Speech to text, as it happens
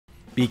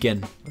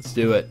Beacon. Let's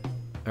do it.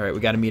 All right, we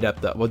got to meet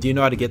up though. Well, do you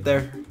know how to get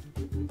there?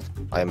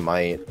 I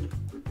might.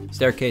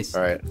 Staircase.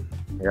 All right.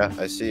 Yeah,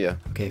 I see you.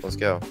 Okay. Let's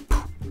go.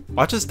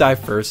 Watch us die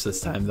first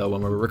this time though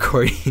when we're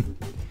recording.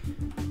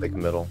 Like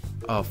middle.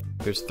 Oh,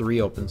 there's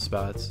 3 open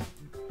spots.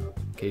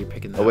 Okay, you're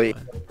picking that Oh wait.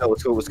 one. No,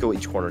 let's go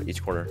each corner.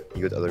 Each corner.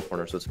 You go to the other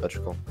corner, so it's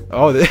symmetrical.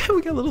 Oh,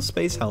 we got little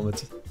space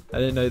helmets. I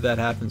didn't know that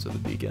happens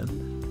with the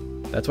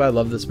Beacon. That's why I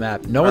love this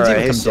map. No one's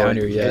even come down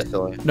here yet.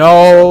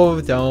 No,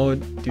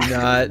 don't. Do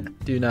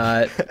not. Do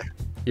not.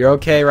 You're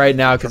okay right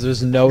now because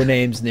there's no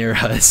names near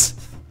us.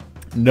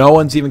 No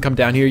one's even come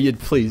down here yet.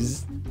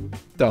 Please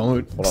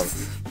don't. Hold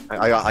on.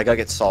 I gotta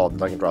get solid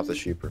and I can drop the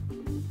sheeper.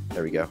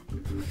 There we go.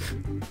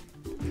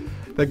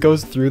 That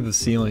goes through the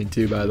ceiling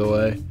too, by the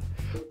way.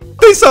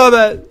 They saw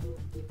that.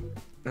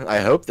 I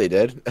hope they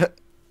did.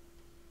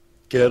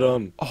 Get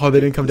them. Oh,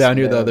 they didn't come down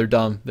here though. They're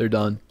dumb. They're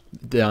done.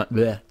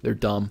 They're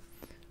dumb.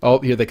 Oh,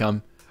 here they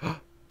come. No,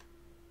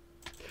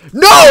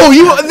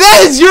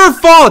 that is your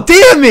fault.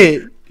 Damn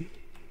it.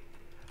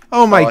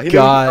 Oh my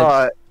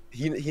god.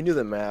 He knew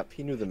the map.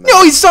 He knew the map.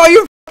 No, he saw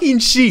your fucking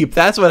sheep.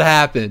 That's what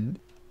happened.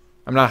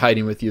 I'm not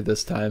hiding with you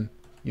this time.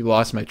 You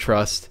lost my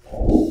trust. I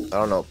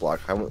don't know,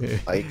 block. I'm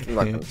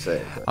not gonna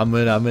say it. I'm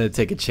gonna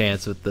take a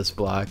chance with this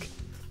block.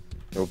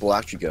 What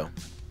block you go?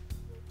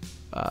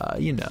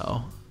 You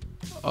know.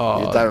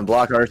 Oh. You're diamond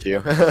block, aren't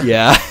you?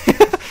 Yeah.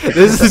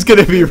 This is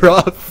gonna be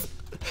rough.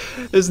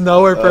 There's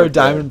nowhere for a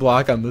diamond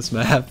block on this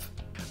map.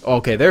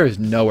 Okay, there is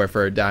nowhere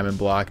for a diamond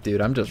block, dude.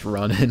 I'm just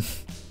running.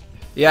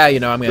 Yeah, you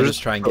know, I'm gonna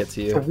just try and get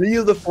to you. 3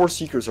 of the 4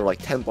 seekers are like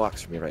 10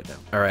 blocks from me right now.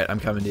 Alright, I'm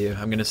coming to you.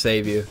 I'm gonna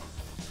save you.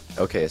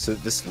 Okay, so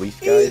this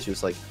leaf guy is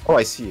just like, oh,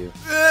 I see you.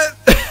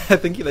 I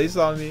think they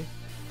saw me.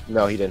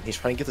 No, he didn't. He's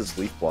trying to get this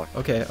leaf block.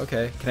 Okay,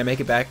 okay. Can I make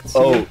it back? And see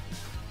Oh. you?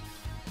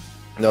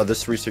 No,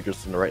 there's 3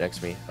 seekers right next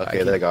to me.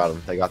 Okay, they got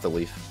him. They got the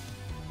leaf.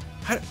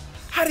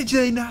 How did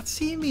they not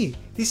see me?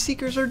 These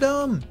seekers are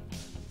dumb.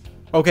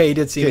 Okay, he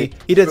did see me.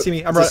 He did see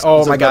me. I'm running.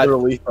 Oh my god. There's a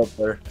leaf up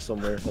there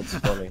somewhere. That's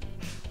funny.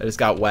 I just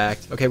got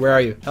whacked. Okay, where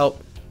are you?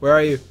 Help. Where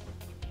are you?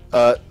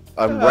 I'm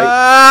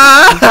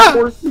right.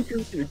 4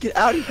 seekers here. Get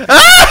out of here.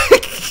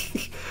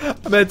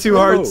 I'm at 2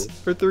 hearts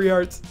or 3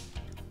 hearts.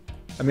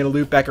 I'm gonna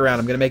loop back around.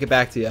 I'm gonna make it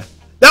back to you.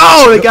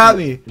 No, they got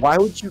me. Why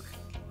would you?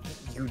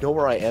 You know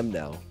where I am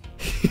now.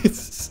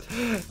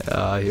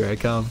 Here I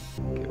come.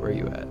 Okay, where are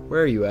you at?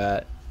 Where are you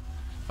at?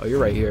 Oh, you're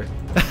right here.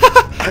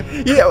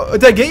 Yeah,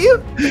 did I get you?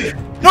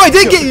 No, I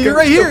did get you. You're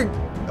right here.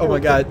 Oh my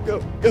god.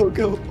 Go.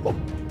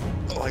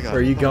 Oh my god.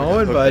 Where are you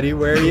going, buddy?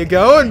 Where are you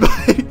going,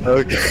 buddy?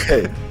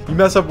 Okay. You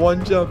mess up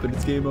one jump and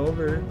it's game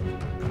over.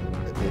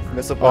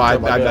 Oh, I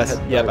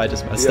messed. Yep, I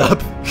just messed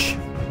up.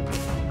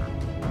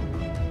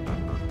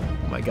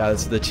 Oh my god,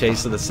 this is the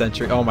chase of the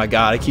century. Oh my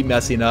god, I keep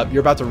messing up.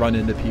 You're about to run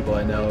into people.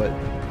 I know it.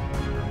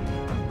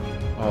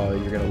 Oh,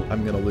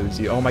 I'm gonna lose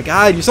you. Oh my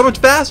god, you're so much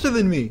faster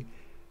than me.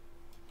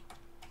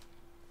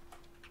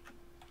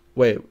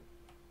 Wait.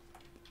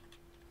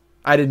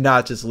 I did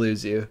not just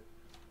lose you.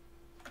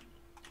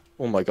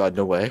 Oh my god,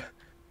 no way.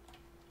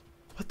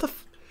 What the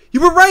you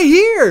were right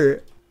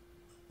here!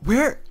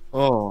 Where?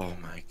 Oh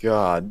my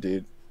god,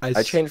 dude.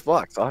 I changed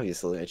blocks,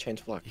 obviously. I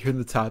changed blocks. You're in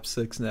the top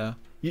 6 now.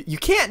 You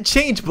can't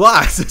change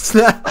blocks. It's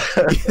not...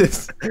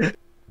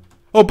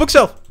 Oh,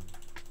 bookshelf!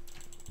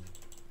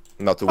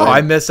 I'm about to win. Oh,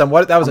 I missed some.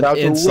 What? That was an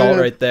insult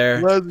right there.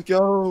 Let's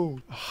go.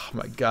 Oh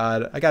my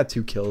god. I got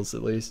 2 kills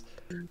at least.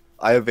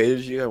 I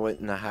evaded you. I went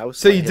in the house.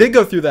 So you did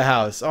go through the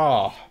house.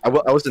 Oh. I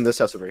was in this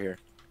house over here.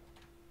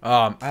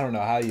 I don't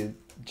know how you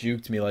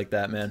juked me like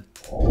that, man.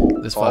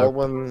 This flower.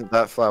 All in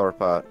that flower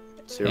pot.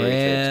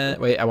 And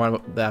wait, I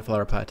want that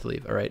flower pot to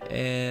leave. All right,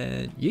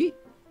 and yeet.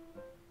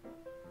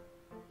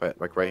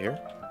 Wait, like right here?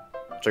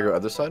 Should I go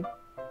other side?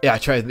 Yeah,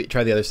 try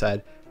the other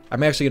side.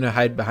 I'm actually gonna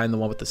hide behind the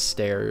one with the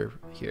stair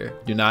here.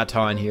 Do not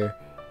taun here,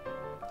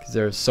 because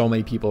there are so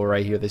many people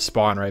right here. They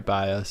spawn right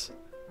by us.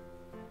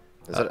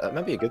 That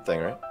might be a good thing,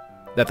 right?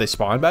 That they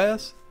spawn by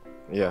us?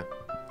 Yeah.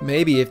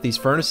 Maybe if these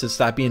furnaces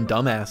stop being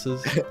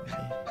dumbasses.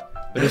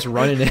 They're just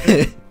running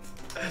in.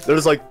 They're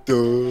just like,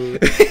 duh.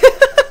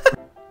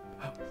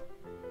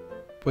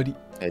 What are you...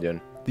 How you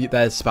doing?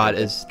 That spot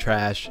is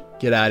trash.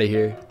 Get out of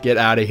here. Get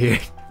out of here.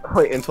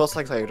 Wait, in 12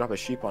 seconds I can drop a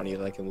sheep on you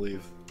and I can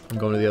leave. I'm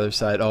going to the other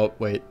side. Oh,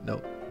 wait.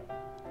 No.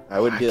 I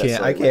wouldn't do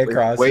that. I can't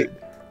cross wait.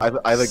 it. I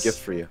have a gift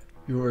for you.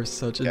 You are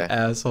such an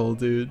asshole,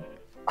 dude.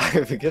 I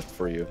have a gift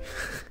for you.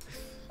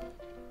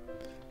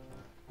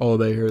 Oh,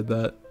 they heard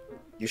that.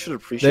 You should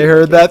appreciate They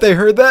heard that. They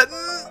heard that.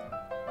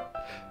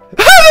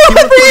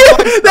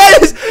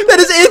 That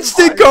is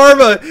instant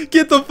karma.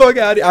 Get the fuck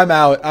out of here. I'm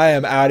out. I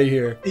am out of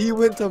here. He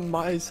went to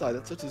my side.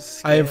 That's such a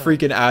scam. I am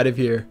freaking out of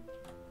here.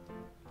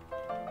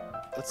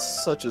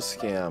 That's such a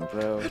scam,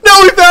 bro.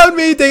 No, he found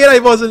me. Dang it. I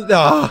wasn't.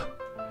 Oh,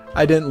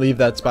 I didn't leave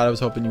that spot. I was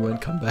hoping you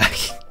wouldn't come back.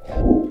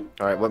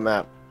 Alright, what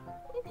map?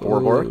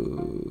 War?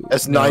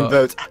 That's 9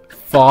 votes.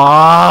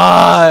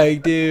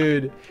 Fuck,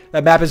 dude.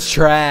 That map is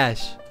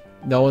trash.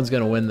 No one's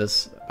going to win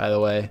this, by the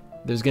way.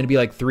 There's going to be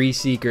like 3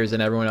 seekers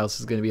and everyone else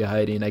is going to be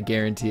hiding. I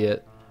guarantee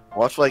it.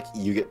 Watch like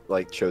you get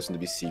like chosen to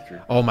be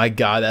Seeker. Oh my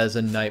god, that is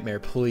a nightmare.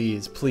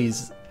 Please,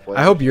 please. What?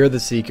 I hope you're the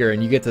Seeker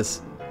and you get to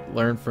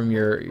learn from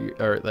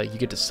or like you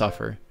get to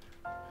suffer.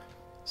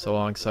 So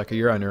long, sucker.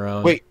 You're on your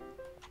own. Wait,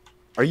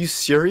 are you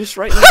serious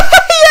right now?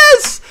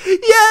 Yes!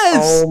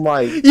 Yes! Oh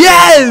my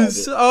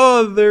yes! God.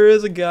 Oh, there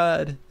is a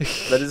god.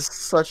 That is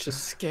such a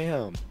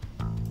scam.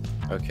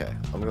 Okay,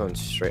 I'm going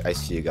straight. I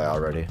see a guy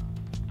already.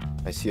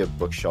 I see a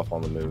bookshelf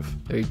on the move.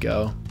 There you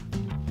go.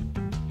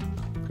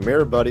 Come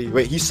here, buddy.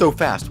 Wait, he's so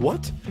fast.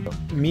 What?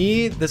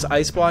 Me, this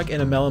ice block,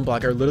 and a melon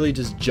block are literally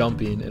just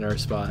jumping in our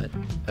spot.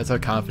 That's how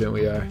confident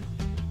we are.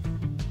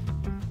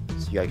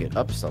 So you gotta get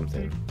up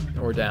something.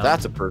 Or down.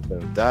 That's a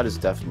person. That is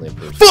definitely a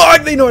person.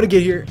 Fuck! They know how to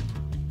get here.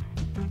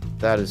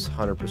 That is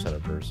 100% a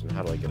person.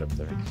 How do I get up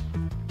there?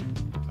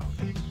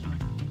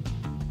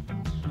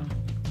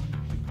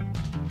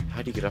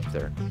 How do you get up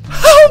there?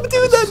 Oh,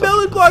 dude, that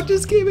melon block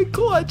just came in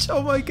clutch.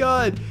 Oh my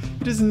god.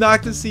 You just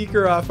knocked the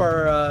Seeker off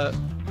our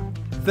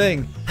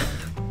thing.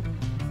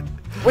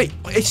 Wait,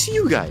 I see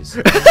you guys.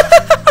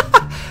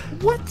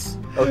 What?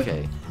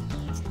 Okay.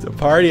 It's a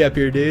party up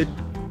here, dude.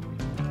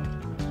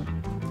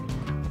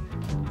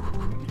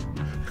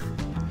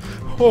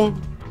 Oh.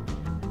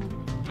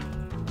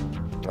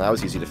 That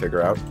was easy to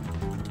figure out.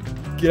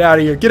 Get out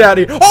of here. Get out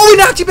of here. Oh, we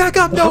knocked you back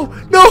up. No.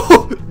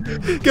 No.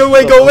 Go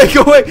away. Go away.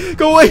 Go away.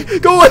 Go away.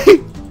 Go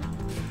away.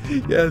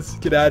 Yes.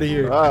 Get out of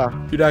here.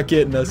 You're not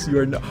getting us. You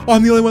are not. Oh,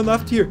 I'm the only one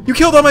left here. You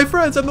killed all my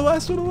friends. I'm the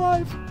last one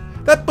alive.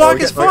 That block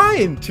is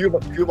fine. Two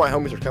of my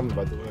homies are coming,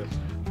 by the way.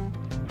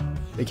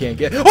 They can't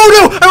get. Oh,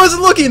 no. I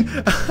wasn't looking.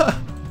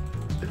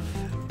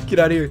 Get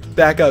out of here.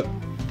 Back up.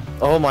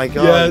 Oh, my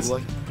God. Yes.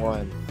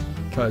 One.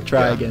 Come on,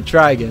 try again.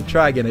 Try again.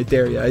 Try again. I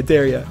dare you. I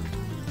dare you.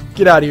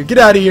 Get out of here. Get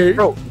out of here.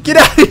 Bro. Get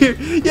out of here.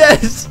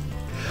 Yes.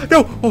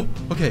 No. Oh,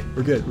 okay.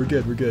 We're good. We're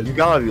good. We're good. You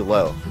gotta be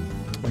low.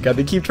 Oh my god,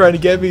 they keep trying to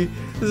get me.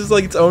 This is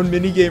like its own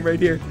mini game right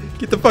here.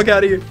 Get the fuck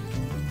out of here.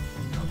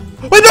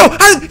 Wait, no!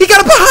 He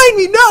got it behind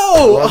me!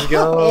 No! Let's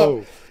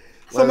go.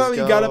 Somehow he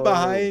got it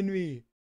behind me.